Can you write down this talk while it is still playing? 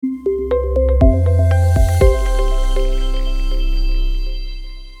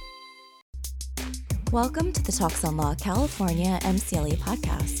Welcome to the Talks on Law California MCLE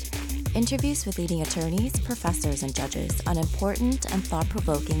podcast. Interviews with leading attorneys, professors, and judges on important and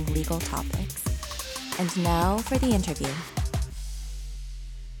thought-provoking legal topics. And now for the interview.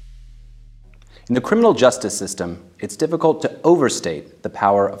 In the criminal justice system, it's difficult to overstate the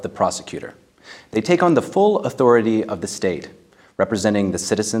power of the prosecutor. They take on the full authority of the state, representing the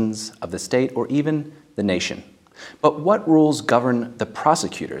citizens of the state or even the nation. But what rules govern the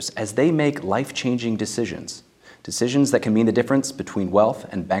prosecutors as they make life-changing decisions? Decisions that can mean the difference between wealth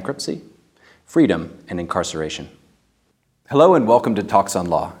and bankruptcy, freedom and incarceration. Hello and welcome to Talks on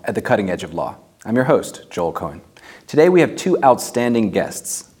Law at the Cutting Edge of Law. I'm your host, Joel Cohen. Today we have two outstanding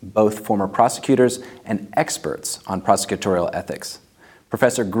guests, both former prosecutors and experts on prosecutorial ethics.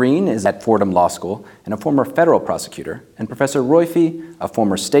 Professor Green is at Fordham Law School and a former federal prosecutor, and Professor Roiphe, a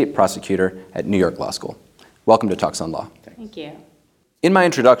former state prosecutor at New York Law School. Welcome to Talks on Law. Thank you. In my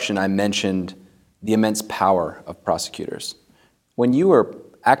introduction, I mentioned the immense power of prosecutors. When you were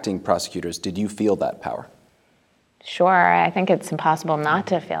acting prosecutors, did you feel that power? Sure. I think it's impossible not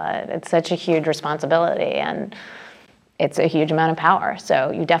to feel it. It's such a huge responsibility, and it's a huge amount of power,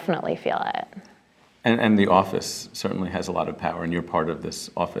 so you definitely feel it. And the office certainly has a lot of power, and you're part of this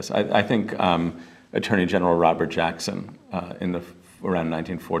office. I think Attorney General Robert Jackson around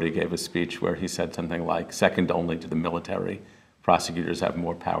 1940 gave a speech where he said something like, second only to the military, prosecutors have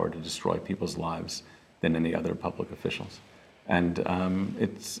more power to destroy people's lives than any other public officials. And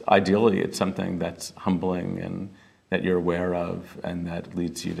it's something that's humbling and that you're aware of and that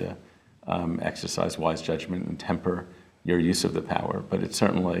leads you to exercise wise judgment and temper your use of the power. But it's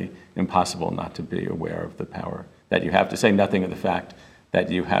certainly impossible not to be aware of the power that you have, to say nothing of the fact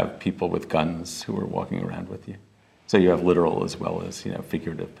that you have people with guns who are walking around with you. So you have literal as well as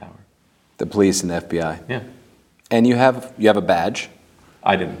figurative power. The police and the FBI. Yeah. And you have a badge.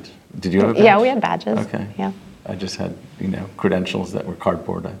 I didn't. Did you have a badge? Yeah, we had badges. Okay. Yeah. I just had credentials that were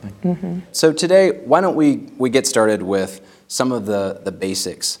cardboard, I think. Mm-hmm. So today, why don't we get started with some of the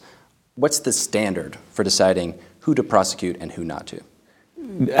basics. What's the standard for deciding who to prosecute and who not to?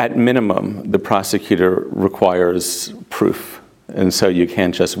 At minimum, the prosecutor requires proof. And so you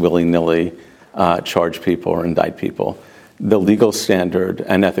can't just willy-nilly charge people or indict people. The legal standard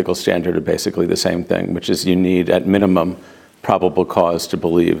and ethical standard are basically the same thing, which is you need, at minimum, probable cause to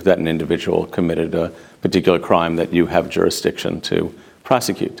believe that an individual committed a particular crime that you have jurisdiction to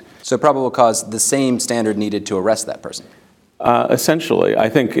prosecute. So probable cause, the same standard needed to arrest that person? Essentially. I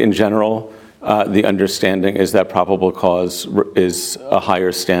think in general, the understanding is that probable cause is a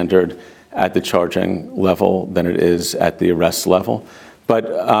higher standard at the charging level than it is at the arrest level.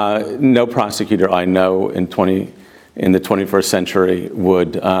 But no prosecutor I know in the 21st century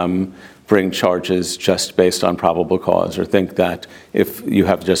would bring charges just based on probable cause or think that if you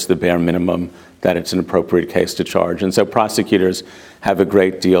have just the bare minimum that it's an appropriate case to charge. And so prosecutors have a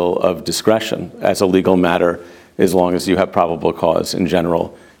great deal of discretion as a legal matter. As long as you have probable cause in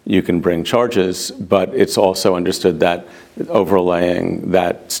general, you can bring charges, but it's also understood that overlaying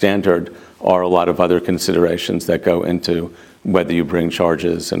that standard are a lot of other considerations that go into whether you bring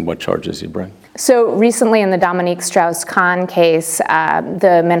charges and what charges you bring. So recently in the Dominique Strauss-Kahn case,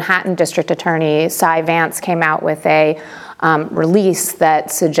 the Manhattan District Attorney, Cy Vance, came out with a release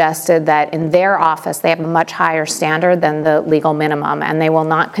that suggested that in their office they have a much higher standard than the legal minimum, and they will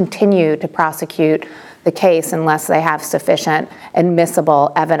not continue to prosecute the case unless they have sufficient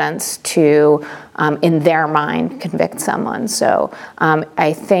admissible evidence to, in their mind, convict someone. So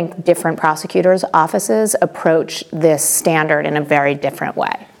I think different prosecutors' offices approach this standard in a very different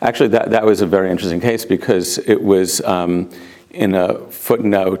way. Actually, that was a very interesting case because it was in a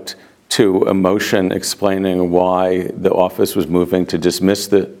footnote to a motion explaining why the office was moving to dismiss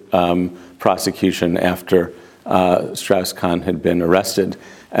the prosecution after Strauss-Kahn had been arrested.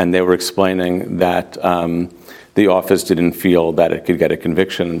 And they were explaining that the office didn't feel that it could get a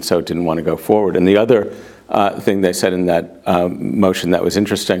conviction and so it didn't want to go forward. And the other thing they said in that motion that was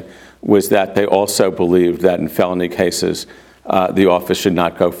interesting was that they also believed that in felony cases, the office should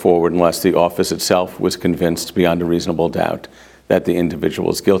not go forward unless the office itself was convinced beyond a reasonable doubt that the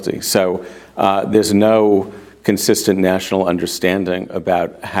individual is guilty. So there's no consistent national understanding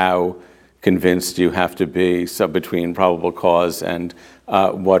about how convinced you have to be between probable cause and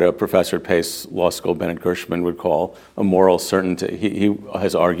what a professor at Pace Law School, Bennett Gershman, would call a moral certainty. He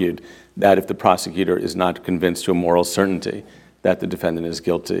has argued that if the prosecutor is not convinced to a moral certainty that the defendant is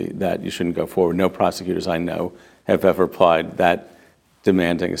guilty, that you shouldn't go forward. No prosecutors I know have ever applied that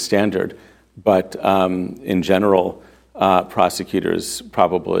demanding a standard. But in general, prosecutors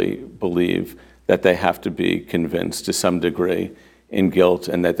probably believe that they have to be convinced to some degree in guilt,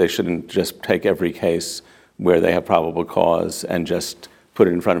 and that they shouldn't just take every case where they have probable cause and just put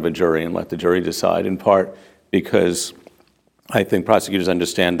it in front of a jury and let the jury decide, in part because I think prosecutors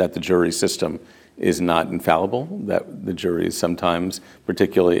understand that the jury system is not infallible, that the juries sometimes,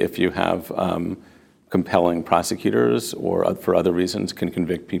 particularly if you have compelling prosecutors or for other reasons, can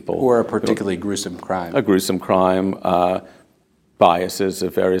convict people. Or a particularly gruesome crime. A gruesome crime, biases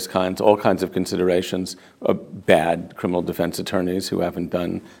of various kinds, all kinds of considerations, bad criminal defense attorneys who haven't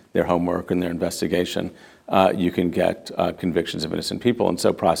done their homework and their investigation. You can get convictions of innocent people. And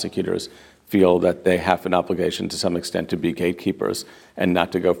so prosecutors feel that they have an obligation to some extent to be gatekeepers and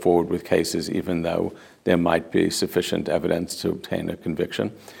not to go forward with cases even though there might be sufficient evidence to obtain a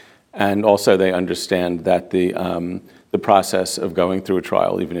conviction. And also they understand that the process of going through a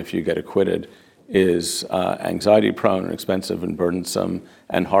trial, even if you get acquitted, is anxiety-prone and expensive and burdensome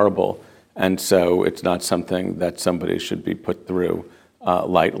and horrible. And so it's not something that somebody should be put through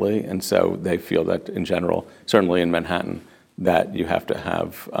lightly. And so they feel that in general, certainly in Manhattan, that you have to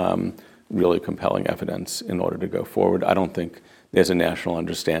have really compelling evidence in order to go forward. I don't think there's a national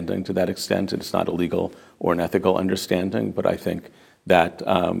understanding to that extent. It's not a legal or an ethical understanding, but I think that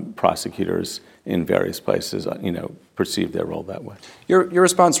prosecutors in various places, perceive their role that way. Your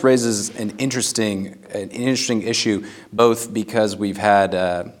response raises an interesting issue, both because we've had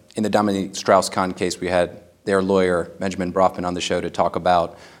in the Dominique Strauss-Kahn case, we had their lawyer Benjamin Brofman on the show to talk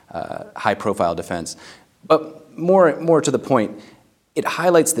about high-profile defense, but more to the point, it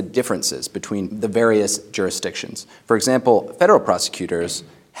highlights the differences between the various jurisdictions. For example, federal prosecutors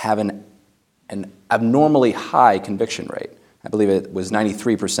have an abnormally high conviction rate. I believe it was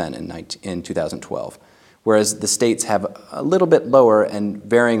 93% in 2012, whereas the states have a little bit lower and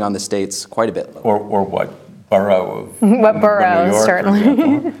varying on the states quite a bit lower. Or what borough of what borough, New York,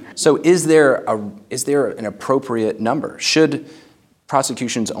 certainly. So is there an appropriate number? Should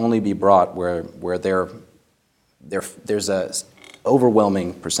prosecutions only be brought where there's a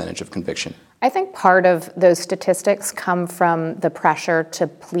overwhelming percentage of conviction? I think part of those statistics come from the pressure to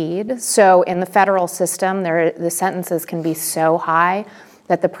plead. So in the federal system, the sentences can be so high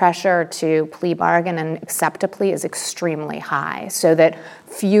that the pressure to plea bargain and accept a plea is extremely high, so that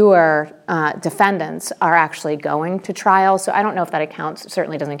fewer defendants are actually going to trial. So I don't know if that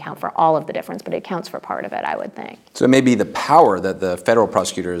certainly doesn't account for all of the difference, but it accounts for part of it, I would think. So it may be the power that the federal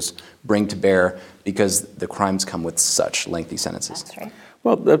prosecutors bring to bear because the crimes come with such lengthy sentences. That's right.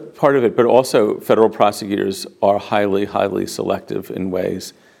 Well, that's part of it, but also federal prosecutors are highly, highly selective in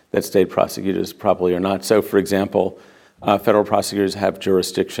ways that state prosecutors probably are not. So, for example, federal prosecutors have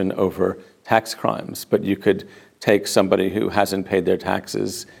jurisdiction over tax crimes, but you could take somebody who hasn't paid their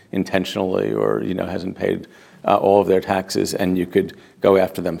taxes intentionally or hasn't paid all of their taxes, and you could go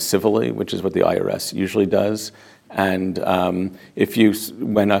after them civilly, which is what the IRS usually does. And if you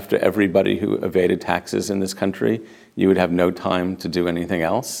went after everybody who evaded taxes in this country, you would have no time to do anything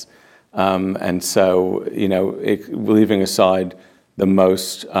else. And so, leaving aside the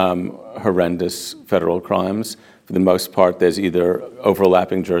most horrendous federal crimes, for the most part, there's either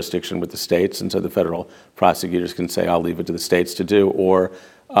overlapping jurisdiction with the states, and so the federal prosecutors can say, I'll leave it to the states to do, or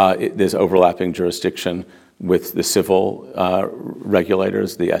there's overlapping jurisdiction with the civil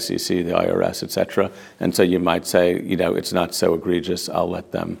regulators, the SEC, the IRS, et cetera. And so you might say, it's not so egregious, I'll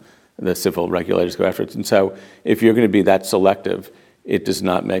let the civil regulators go after it. And so if you're going to be that selective, it does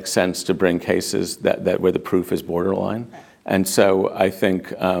not make sense to bring cases that where the proof is borderline. And so I think,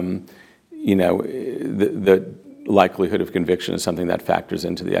 the likelihood of conviction is something that factors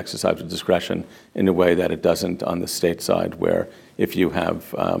into the exercise of discretion in a way that it doesn't on the state side, where if you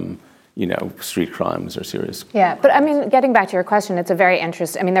have street crimes or serious. Yeah, but getting back to your question, it's a very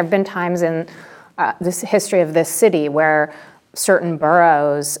interesting, there have been times in this history of this city where certain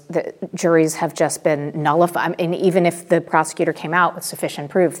boroughs, the juries have just been nullified. And even if the prosecutor came out with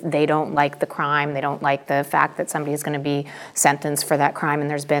sufficient proof, they don't like the crime, they don't like the fact that somebody is going to be sentenced for that crime, and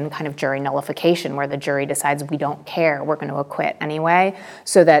there's been kind of jury nullification where the jury decides we don't care, we're going to acquit anyway,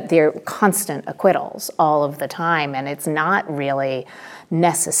 so that they're constant acquittals all of the time, and it's not really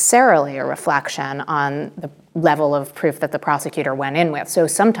necessarily a reflection on the level of proof that the prosecutor went in with. So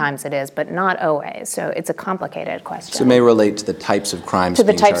sometimes it is, but not always. So it's a complicated question. So it may relate to the types of crimes. To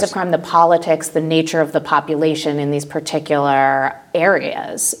the types of crime, the politics, the nature of the population in these particular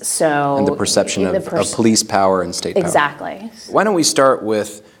areas. So and the perception of police power and state power. Exactly. Why don't we start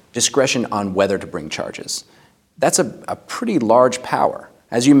with discretion on whether to bring charges? That's a pretty large power.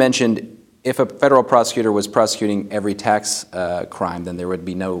 As you mentioned, if a federal prosecutor was prosecuting every tax crime, then there would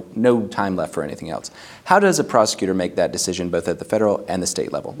be no time left for anything else. How does a prosecutor make that decision both at the federal and the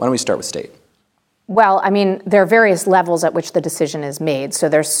state level? Why don't we start with state? Well, I mean, there are various levels at which the decision is made. So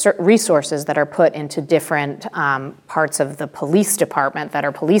there's resources that are put into different parts of the police department that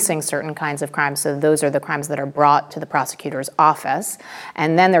are policing certain kinds of crimes. So those are the crimes that are brought to the prosecutor's office.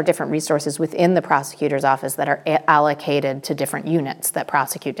 And then there are different resources within the prosecutor's office that are allocated to different units that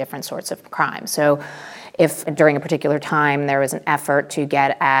prosecute different sorts of crimes. So if during a particular time there was an effort to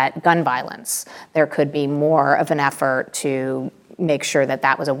get at gun violence, there could be more of an effort to make sure that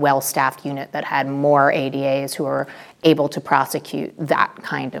that was a well-staffed unit that had more ADAs who were able to prosecute that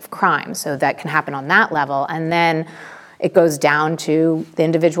kind of crime. So that can happen on that level. And then it goes down to the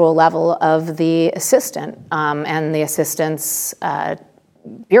individual level of the assistant and the assistant's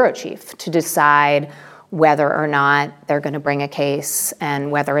bureau chief to decide whether or not they're going to bring a case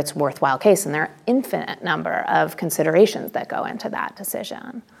and whether it's a worthwhile case. And there are infinite number of considerations that go into that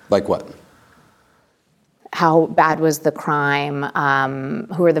decision. Like what? How bad was the crime?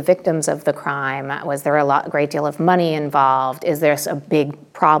 Who are the victims of the crime? Was there a great deal of money involved? Is there a big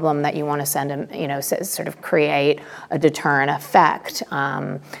problem that you want to send, sort of create a deterrent effect?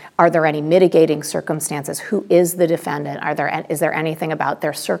 Are there any mitigating circumstances? Who is the defendant? Is there anything about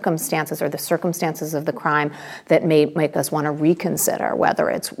their circumstances or the circumstances of the crime that may make us want to reconsider whether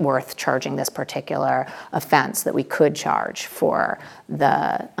it's worth charging this particular offense that we could charge for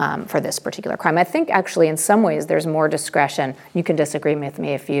this particular crime? I think actually in some ways there's more discretion. You can disagree with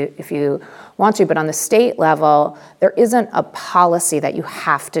me if you want to, but on the state level, there isn't a policy that you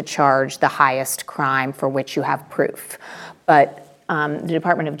have to charge the highest crime for which you have proof. But the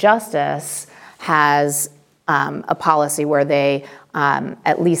Department of Justice has a policy where they,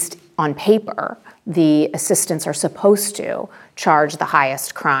 at least on paper, the assistants are supposed to charge the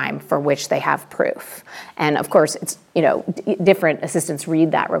highest crime for which they have proof. And of course, it's different assistants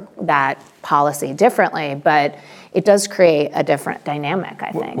read that policy differently, but it does create a different dynamic,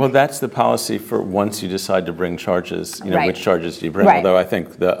 I think. Well, that's the policy for once you decide to bring charges. Right. Which charges do you bring? Right. Although I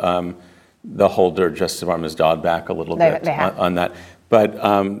think the Holder Justice Department has dialed back a little bit on that. But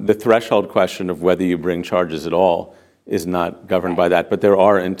the threshold question of whether you bring charges at all is not governed by that. But there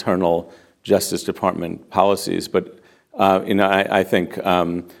are internal Justice Department policies. But I think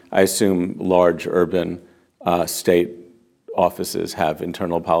I assume large urban state offices have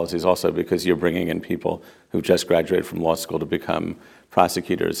internal policies also, because you're bringing in people who just graduated from law school to become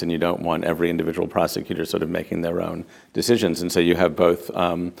prosecutors, and you don't want every individual prosecutor sort of making their own decisions. And so you have both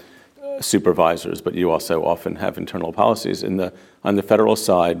supervisors, but you also often have internal policies. On the federal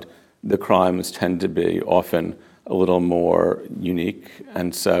side, the crimes tend to be often a little more unique,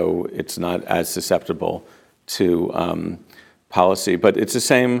 and so it's not as susceptible to policy. But it's the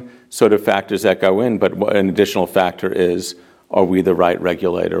same sort of factors that go in, but an additional factor is, are we the right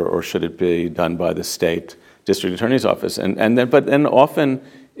regulator, or should it be done by the state district attorney's office? But then often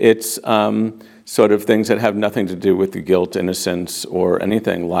it's sort of things that have nothing to do with the guilt, innocence, or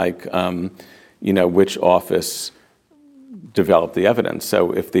anything like, which office developed the evidence.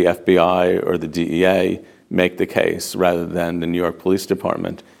 So if the FBI or the DEA make the case rather than the New York Police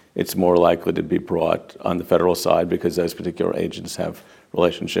Department, it's more likely to be brought on the federal side because those particular agents have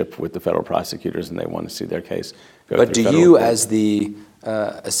relationship with the federal prosecutors and they want to see their case go through. But do you, as the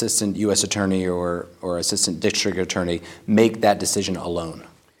assistant U.S. attorney or assistant district attorney, make that decision alone?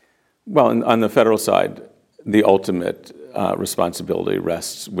 Well, on the federal side, the ultimate responsibility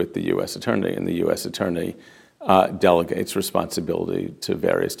rests with the U.S. attorney, and the U.S. attorney delegates responsibility to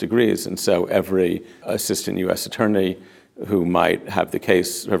various degrees. And so every assistant U.S. attorney who might have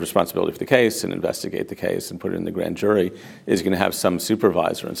responsibility for the case and investigate the case and put it in the grand jury is going to have some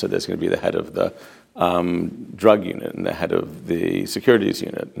supervisor. And so there's going to be the head of the drug unit, and the head of the securities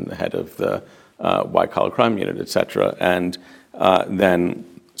unit, and the head of the white-collar crime unit, et cetera. And then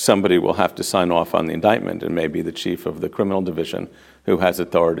somebody will have to sign off on the indictment, and maybe the chief of the criminal division who has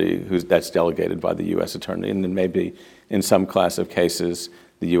authority, that's delegated by the U.S. attorney. And then maybe in some class of cases,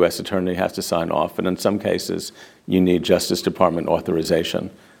 the U.S. attorney has to sign off. And in some cases, you need Justice Department authorization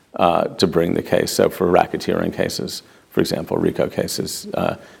to bring the case. So for racketeering cases, for example, RICO cases,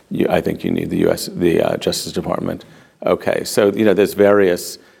 I think you need the Justice Department. Okay, so there's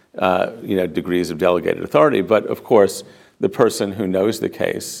various degrees of delegated authority, but of course, the person who knows the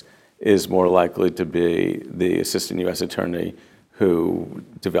case is more likely to be the assistant U.S. attorney who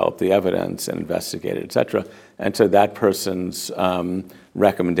developed the evidence and investigated, et cetera. And so that person's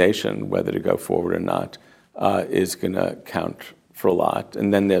recommendation, whether to go forward or not, is going to count for a lot.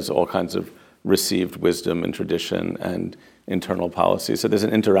 And then there's all kinds of received wisdom and tradition and internal policy. So there's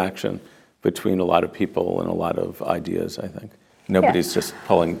an interaction between a lot of people and a lot of ideas, I think. Nobody's just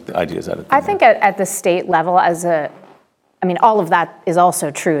pulling the ideas out of the I think at the state level, as a I mean, all of that is also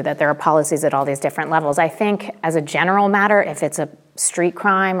true, that there are policies at all these different levels. I think as a general matter, if it's a street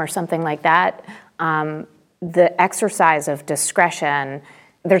crime or something like that, the exercise of discretion,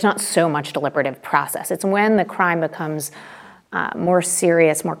 there's not so much deliberative process. It's when the crime becomes more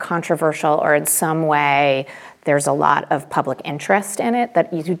serious, more controversial, or in some way there's a lot of public interest in it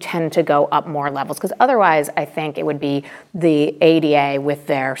that you tend to go up more levels. Because otherwise, I think it would be the ADA with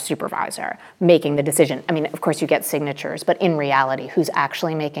their supervisor making the decision. I mean, of course, you get signatures, but in reality, who's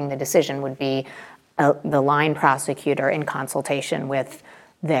actually making the decision would be the line prosecutor in consultation with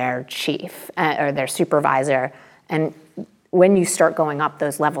their chief or their supervisor. And when you start going up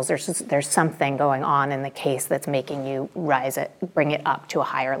those levels, there's something going on in the case that's making you bring it up to a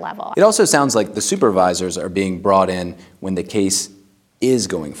higher level. It also sounds like the supervisors are being brought in when the case is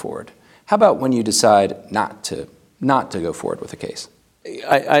going forward. How about when you decide not to go forward with a case?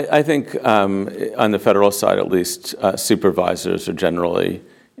 I think on the federal side, at least, supervisors are generally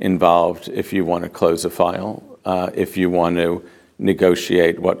involved if you want to close a file, if you want to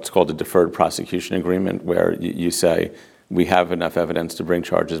negotiate what's called a deferred prosecution agreement, where you say, we have enough evidence to bring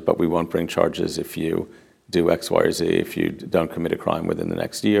charges, but we won't bring charges if you do X, Y, or Z, if you don't commit a crime within the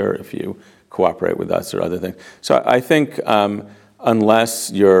next year, if you cooperate with us or other things. So I think unless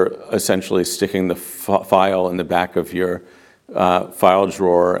you're essentially sticking the file in the back of your file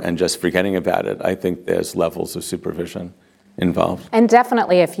drawer and just forgetting about it, I think there's levels of supervision involved. And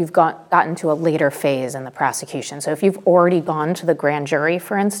definitely if you've gotten to a later phase in the prosecution. So if you've already gone to the grand jury,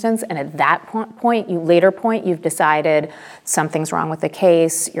 for instance, and at that point, you've decided something's wrong with the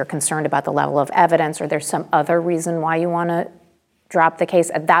case, you're concerned about the level of evidence, or there's some other reason why you want to drop the case,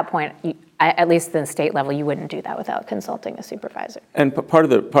 at that point, at least at the state level, you wouldn't do that without consulting a supervisor. And part of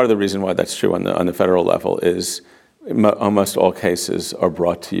the reason why that's true on the federal level is almost all cases are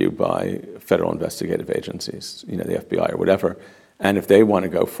brought to you by federal investigative agencies, the FBI or whatever. And if they want to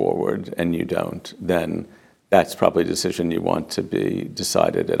go forward and you don't, then that's probably a decision you want to be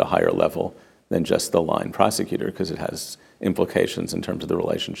decided at a higher level than just the line prosecutor, because it has implications in terms of the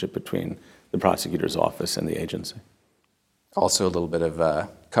relationship between the prosecutor's office and the agency. Also a little bit of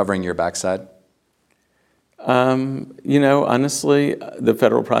covering your backside? Honestly, the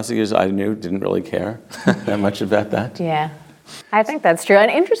federal prosecutors I knew didn't really care that much about that. Yeah, I think that's true.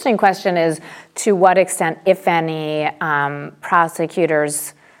 An interesting question is to what extent, if any,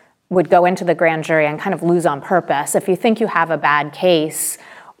 prosecutors would go into the grand jury and kind of lose on purpose. If you think you have a bad case,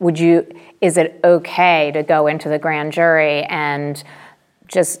 is it okay to go into the grand jury and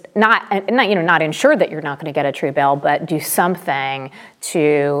just not ensure that you're not going to get a true bill, but do something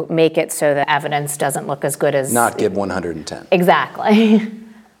to make it so the evidence doesn't look as good as... Not give 110. Exactly.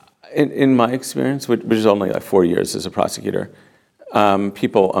 In my experience, which is only like 4 years as a prosecutor,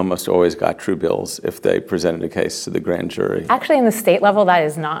 people almost always got true bills if they presented a case to the grand jury. Actually, in the state level, that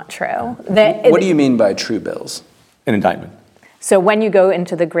is not true. What do you mean by true bills? An indictment. So when you go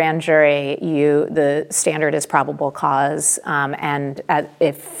into the grand jury, the standard is probable cause, and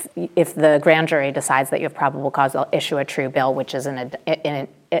if the grand jury decides that you have probable cause, they'll issue a true bill, which is it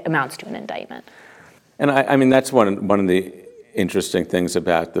amounts to an indictment. And I mean that's one of the interesting things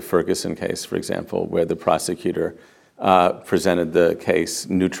about the Ferguson case, for example, where the prosecutor presented the case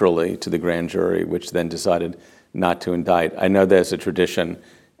neutrally to the grand jury, which then decided not to indict. I know there's a tradition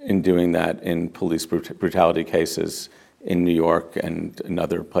in doing that in police brutality cases in New York and in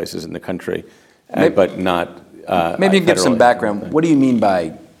other places in the country, but not maybe you can give some background. What do you mean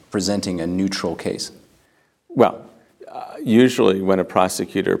by presenting a neutral case? Well, usually when a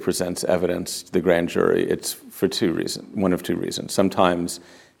prosecutor presents evidence to the grand jury, it's for one of two reasons. Sometimes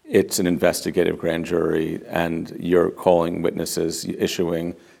it's an investigative grand jury and you're calling witnesses,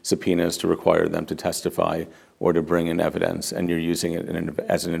 issuing subpoenas to require them to testify or to bring in evidence, and you're using it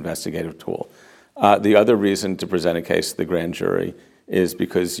as an investigative tool. The other reason to present a case to the grand jury is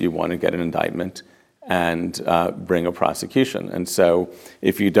because you want to get an indictment and bring a prosecution. And so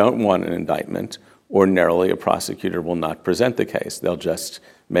if you don't want an indictment, ordinarily a prosecutor will not present the case. They'll just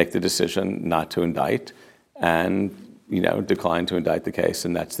make the decision not to indict and decline to indict the case,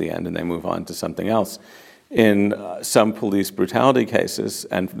 and that's the end, and they move on to something else. In some police brutality cases,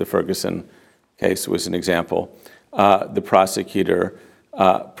 and the Ferguson case was an example, the prosecutor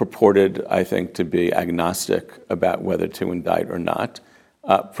purported, I think, to be agnostic about whether to indict or not,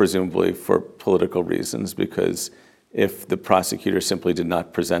 presumably for political reasons, because if the prosecutor simply did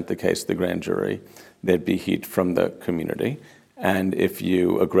not present the case to the grand jury, there'd be heat from the community. And if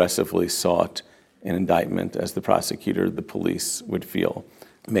you aggressively sought an indictment as the prosecutor, the police would feel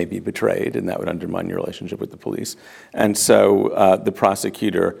maybe betrayed, and that would undermine your relationship with the police. And so the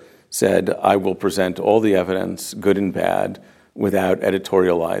prosecutor said, I will present all the evidence, good and bad, without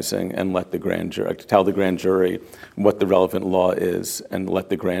editorializing, and tell the grand jury what the relevant law is, and let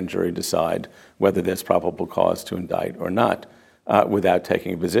the grand jury decide whether there's probable cause to indict or not, without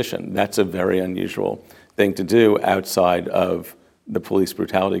taking a position. That's a very unusual thing to do outside of the police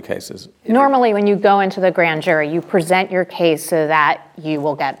brutality cases. Normally, when you go into the grand jury, you present your case so that you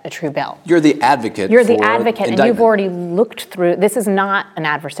will get a true bill. You're the advocate. You're the advocate, indictment. and you've already looked through. This is not an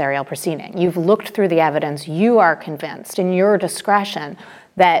adversarial proceeding. You've looked through the evidence. You are convinced, in your discretion,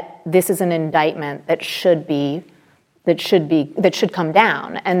 that this is an indictment that should come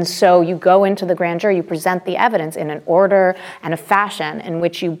down. And so you go into the grand jury, you present the evidence in an order and a fashion in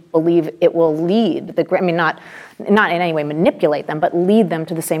which you believe it will lead not in any way manipulate them, but lead them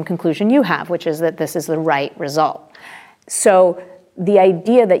to the same conclusion you have, which is that this is the right result. So the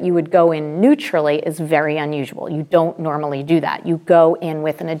idea that you would go in neutrally is very unusual. You don't normally do that. You go in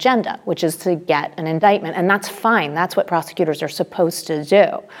with an agenda, which is to get an indictment, and that's fine. That's what prosecutors are supposed to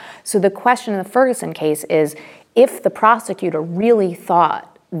do. So the question in the Ferguson case is, if the prosecutor really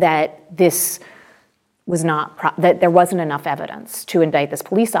thought that that there wasn't enough evidence to indict this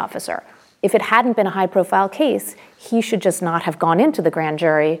police officer, if it hadn't been a high-profile case, he should just not have gone into the grand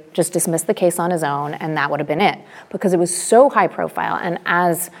jury, just dismissed the case on his own, and that would have been it. Because it was so high-profile, and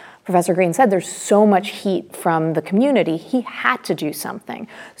as Professor Green said, there's so much heat from the community, he had to do something.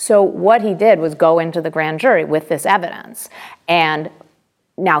 So what he did was go into the grand jury with this evidence. And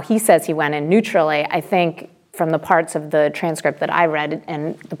now he says he went in neutrally. I think from the parts of the transcript that I read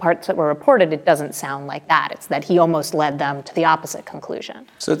and the parts that were reported, it doesn't sound like that. It's that he almost led them to the opposite conclusion.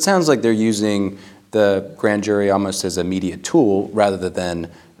 So it sounds like they're using the grand jury almost as a media tool rather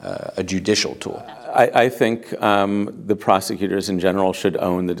than a judicial tool. I think the prosecutors in general should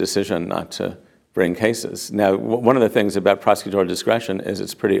own the decision not to bring cases. Now, one of the things about prosecutorial discretion is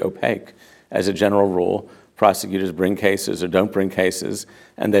it's pretty opaque. As a general rule, prosecutors bring cases or don't bring cases,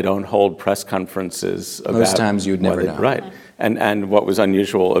 and they don't hold press conferences about most times you would never know. Right. And what was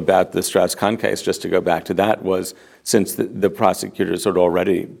unusual about the Strauss-Kahn case, just to go back to that, was since the prosecutors had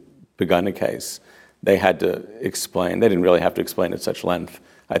already begun a case, they had to explain. They didn't really have to explain at such length,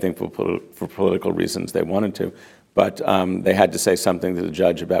 I think for political reasons they wanted to, but they had to say something to the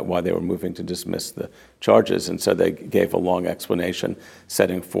judge about why they were moving to dismiss the charges, and so they gave a long explanation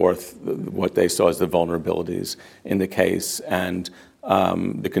setting forth what they saw as the vulnerabilities in the case and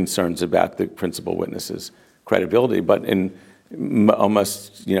the concerns about the principal witness's credibility. But in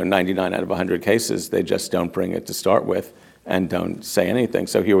almost 99 out of 100 cases, they just don't bring it to start with and don't say anything.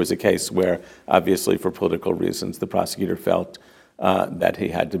 So here was a case where, obviously for political reasons, the prosecutor felt that he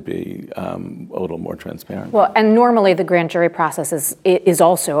had to be a little more transparent. Well, and normally the grand jury process is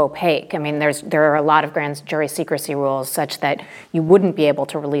also opaque. I mean, there are a lot of grand jury secrecy rules such that you wouldn't be able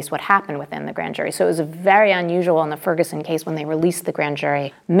to release what happened within the grand jury. So it was very unusual in the Ferguson case when they released the grand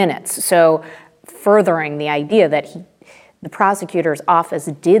jury minutes. So furthering the idea that the prosecutor's office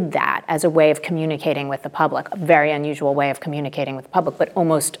did that as a way of communicating with the public, a very unusual way of communicating with the public, but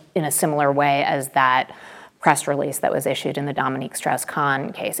almost in a similar way as that press release that was issued in the Dominique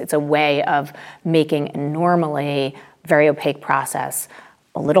Strauss-Kahn case. It's a way of making a normally very opaque process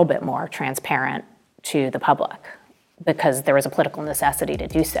a little bit more transparent to the public because there was a political necessity to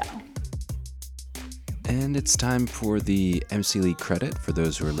do so. And it's time for the MC Lee credit for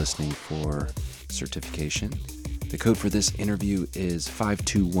those who are listening for certification. The code for this interview is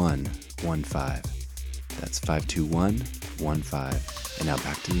 52115. That's 52115. And now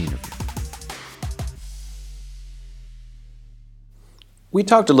back to the interview. We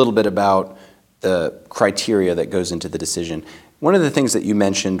talked a little bit about the criteria that goes into the decision. One of the things that you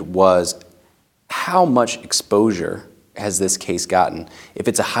mentioned was how much exposure has this case gotten? If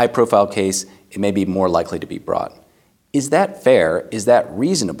it's a high-profile case, it may be more likely to be brought. Is that fair? Is that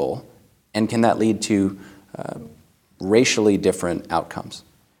reasonable? And can that lead to racially different outcomes?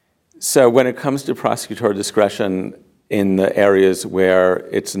 So when it comes to prosecutorial discretion in the areas where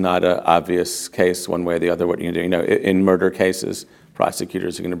it's not an obvious case one way or the other, what you do, in murder cases,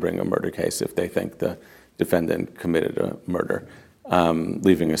 prosecutors are going to bring a murder case if they think the defendant committed a murder,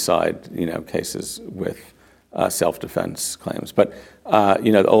 leaving aside, cases with self-defense claims. But,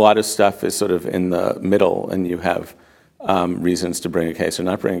 a lot of stuff is sort of in the middle, and you have reasons to bring a case or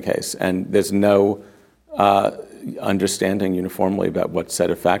not bring a case. And there's no understanding uniformly about what set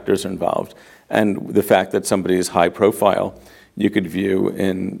of factors are involved. And the fact that somebody is high profile, you could view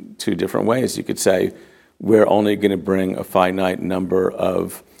in two different ways. You could say, we're only going to bring a finite number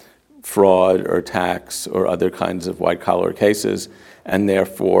of fraud or tax or other kinds of white-collar cases, and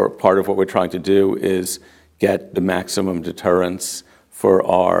therefore part of what we're trying to do is get the maximum deterrence for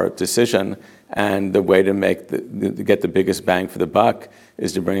our decision. And the way to get the biggest bang for the buck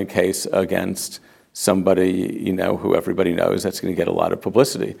is to bring a case against somebody, who everybody knows that's going to get a lot of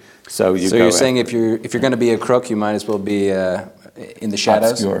publicity. So you're saying if you're going to be a crook, you might as well be in the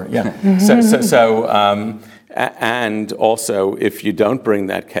shadows? Obscure, yeah. And also, if you don't bring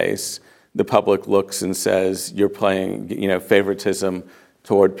that case, the public looks and says you're playing, favoritism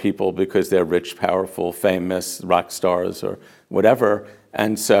toward people because they're rich, powerful, famous, rock stars, or whatever.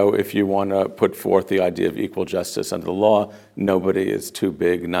 And so if you want to put forth the idea of equal justice under the law, nobody is too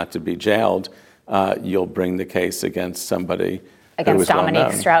big not to be jailed. You'll bring the case against somebody against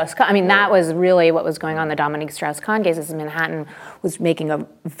Dominique Strauss-Kahn. I mean, that was really what was going on. The Dominique Strauss-Kahn cases. Manhattan was making a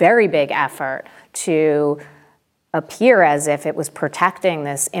very big effort to appear as if it was protecting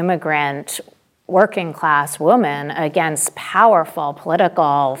this immigrant working class woman against powerful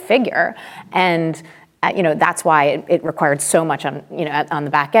political figure. And that's why it required so much on the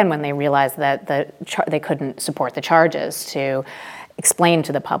back end when they realized that they couldn't support the charges to explain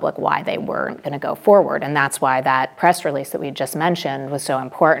to the public why they weren't going to go forward. And that's why that press release that we just mentioned was so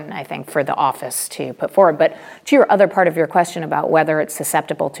important, I think, for the office to put forward. But to your other part of your question about whether it's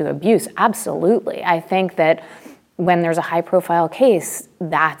susceptible to abuse, absolutely. I think that when there's a high-profile case,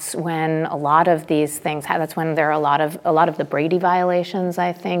 that's when a lot of these things, that's when there are a lot of the Brady violations,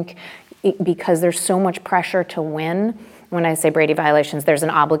 I think, because there's so much pressure to win. When I say Brady violations, there's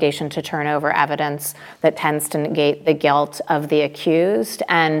an obligation to turn over evidence that tends to negate the guilt of the accused.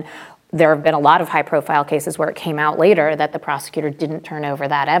 And there have been a lot of high-profile cases where it came out later that the prosecutor didn't turn over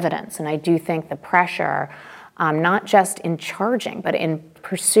that evidence. And I do think the pressure, not just in charging, but in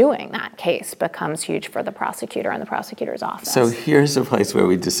pursuing that case becomes huge for the prosecutor and the prosecutor's office. So here's a place where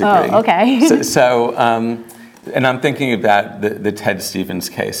we disagree. Oh, okay. So and I'm thinking about the Ted Stevens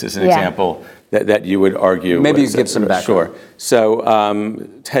case as an example that you would argue. Maybe you give some background. Sure.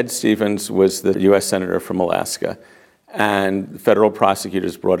 So Ted Stevens was the U.S. Senator from Alaska, and federal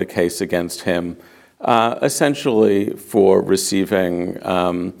prosecutors brought a case against him essentially for receiving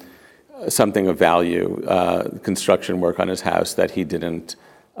something of value, construction work on his house that he didn't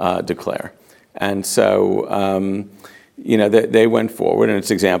declare. And so, they went forward, and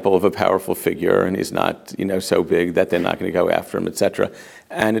it's an example of a powerful figure, and he's not, so big that they're not going to go after him, et cetera.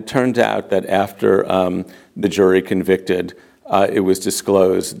 And it turned out that after the jury convicted, it was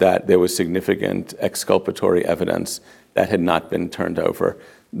disclosed that there was significant exculpatory evidence that had not been turned over.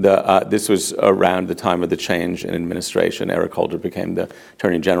 This was around the time of the change in administration. Eric Holder became the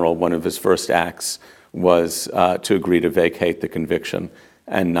Attorney General. One of his first acts was to agree to vacate the conviction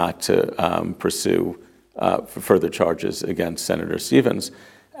and not to pursue further charges against Senator Stevens.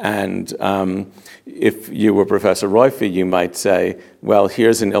 And if you were Professor Roiphe, you might say, well,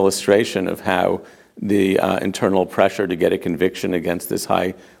 here's an illustration of how the internal pressure to get a conviction against this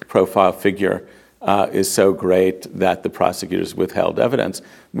high-profile figure is so great that the prosecutors withheld evidence.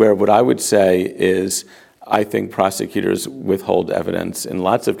 Where what I would say is, I think prosecutors withhold evidence in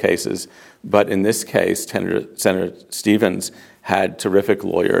lots of cases, but in this case, Senator Stevens had terrific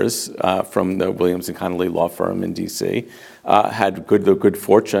lawyers from the Williams and Connolly law firm in D.C., had the good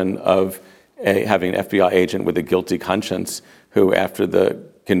fortune of having an FBI agent with a guilty conscience who, after the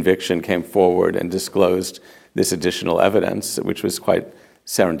conviction, came forward and disclosed this additional evidence, which was quite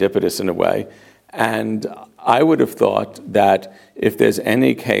serendipitous in a way. And I would have thought that if there's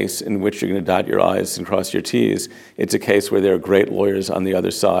any case in which you're going to dot your I's and cross your T's, it's a case where there are great lawyers on the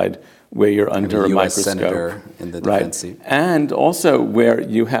other side, where you're under a microscope. Senator in the defense seat. And also where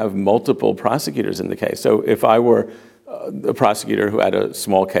you have multiple prosecutors in the case. So if I were a prosecutor who had a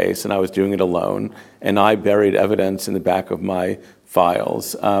small case and I was doing it alone, and I buried evidence in the back of my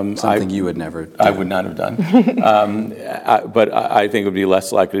files. Something you would never do. I would not have done. But I think it would be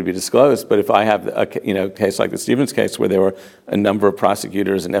less likely to be disclosed. But if I have a case like the Stevens case, where there were a number of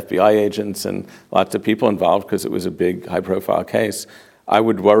prosecutors and FBI agents and lots of people involved because it was a big, high-profile case, I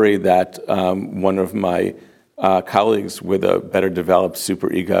would worry that one of my colleagues with a better developed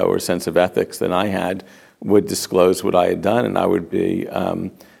superego or sense of ethics than I had would disclose what I had done, and I would be,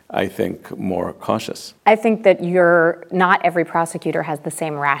 I think, more cautious. I think that not every prosecutor has the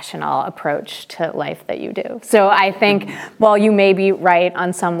same rational approach to life that you do. So I think while you may be right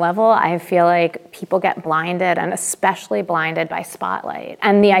on some level, I feel like people get blinded, and especially blinded by spotlight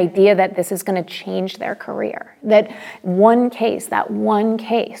and the idea that this is going to change their career. That one case,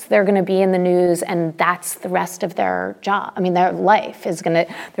 they're going to be in the news, and that's the rest of their job. I mean, their life is they're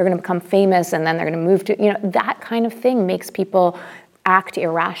going to become famous, and then they're going to move to, that kind of thing makes people act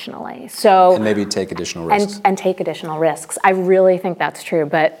irrationally. So And maybe take additional risks. and take additional risks. I really think that's true,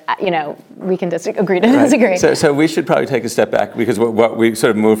 but we can agree to disagree. So we should probably take a step back, because what we sort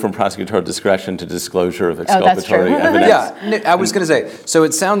of moved from prosecutorial discretion to disclosure of exculpatory evidence. Yeah, I was going to say, so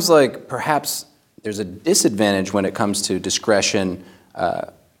it sounds like perhaps there's a disadvantage when it comes to discretion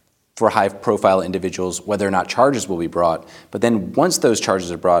for high-profile individuals, whether or not charges will be brought. But then once those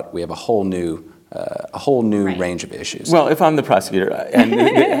charges are brought, we have a whole new range of issues. Well, if I'm the prosecutor, and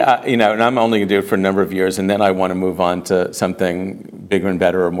and I'm only going to do it for a number of years, and then I want to move on to something bigger and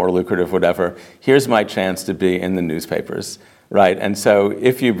better or more lucrative, whatever, here's my chance to be in the newspapers, right? And so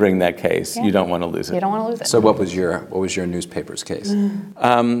if you bring that case, you don't want to lose it. You don't want to lose it. So what was your newspaper's case?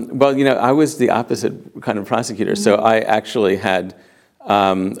 Well, I was the opposite kind of prosecutor. So I actually had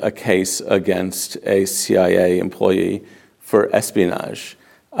a case against a CIA employee for espionage,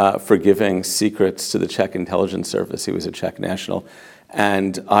 for giving secrets to the Czech intelligence service. He was a Czech national.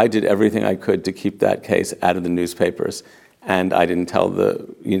 And I did everything I could to keep that case out of the newspapers. And I didn't tell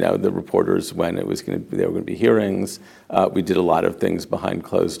the reporters when there were going to be hearings. We did a lot of things behind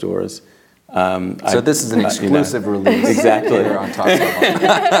closed doors. So this is an exclusive release. Exactly. Here on Talks on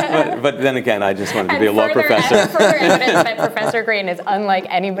Law. But then again, I just wanted to be a law professor. And further evidence that Professor Green is unlike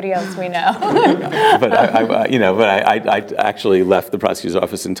anybody else we know. But I actually left the prosecutor's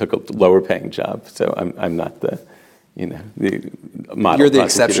office and took a lower paying job. So I'm not the model. You're the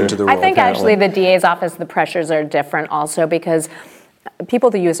exception to the rule. I think apparently. actually the DA's office, the pressures are different also, because people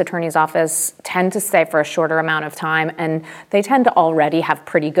at the U.S. Attorney's Office tend to stay for a shorter amount of time, and they tend to already have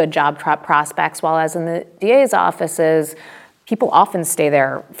pretty good job prospects, while as in the DA's offices, people often stay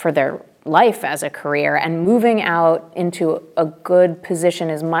there for their life as a career, and moving out into a good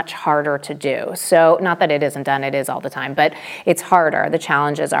position is much harder to do. So not that it isn't done, it is all the time, but it's harder. The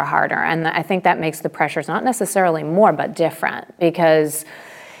challenges are harder, and I think that makes the pressures not necessarily more, but different, because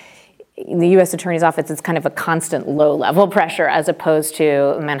in the U.S. Attorney's Office, it's kind of a constant low-level pressure, as opposed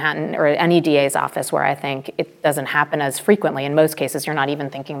to Manhattan or any DA's office, where I think it doesn't happen as frequently. In most cases, you're not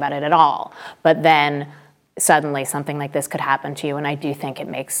even thinking about it at all. But then suddenly something like this could happen to you, and I do think it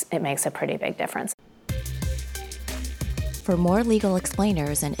makes a pretty big difference. For more legal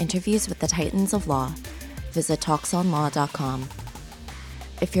explainers and interviews with the titans of law, visit talksonlaw.com.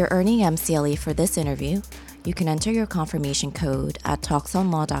 If you're earning MCLE for this interview, you can enter your confirmation code at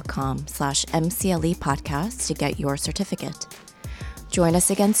talksonlaw.com/MCLE podcast to get your certificate. Join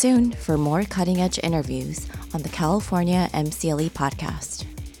us again soon for more cutting-edge interviews on the California MCLE podcast.